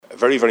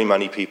very, very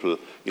many people,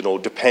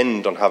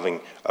 depend on having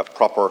a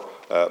proper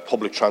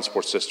public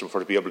transport system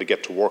to be able to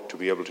get to work, to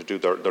be able to do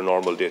their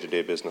normal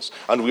day-to-day business.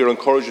 And we are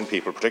encouraging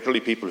people,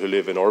 particularly people who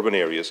live in urban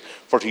areas,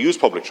 to use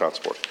public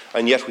transport.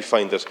 And yet we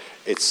find that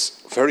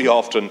it's very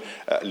often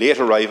late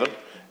arriving.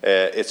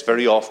 It's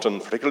very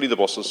often, particularly the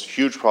buses,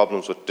 huge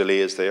problems with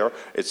delays there.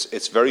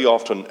 It's very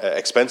often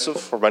expensive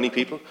for many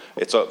people.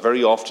 It's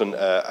very often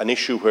an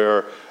issue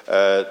where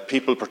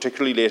people,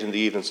 particularly late in the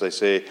evenings, they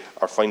say,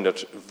 find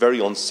it very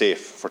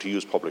unsafe to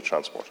use public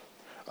transport.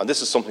 And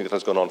this is something that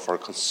has gone on for a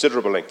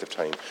considerable length of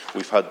time.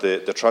 We've had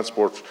the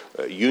transport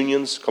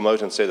unions come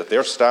out and say that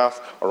their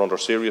staff are under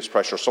serious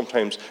pressure.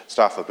 Sometimes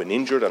staff have been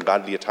injured and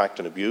badly attacked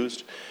and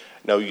abused.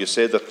 Now, you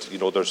say that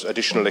there's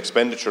additional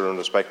expenditure in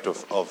respect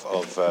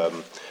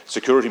of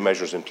security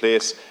measures in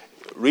place.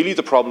 Really,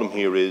 the problem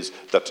here is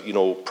that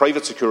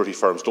private security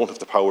firms don't have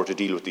the power to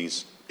deal with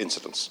these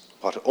incidents.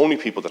 But only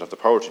people that have the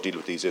power to deal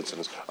with these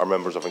incidents are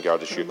members of An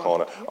Garda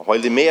Síochána. And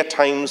while they may at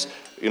times,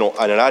 in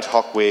an ad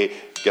hoc way,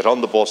 get on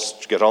the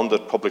bus, get on the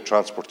public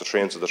transport, the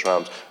trains or the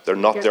trams, they're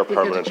not there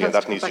permanently, and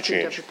that needs to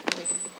change.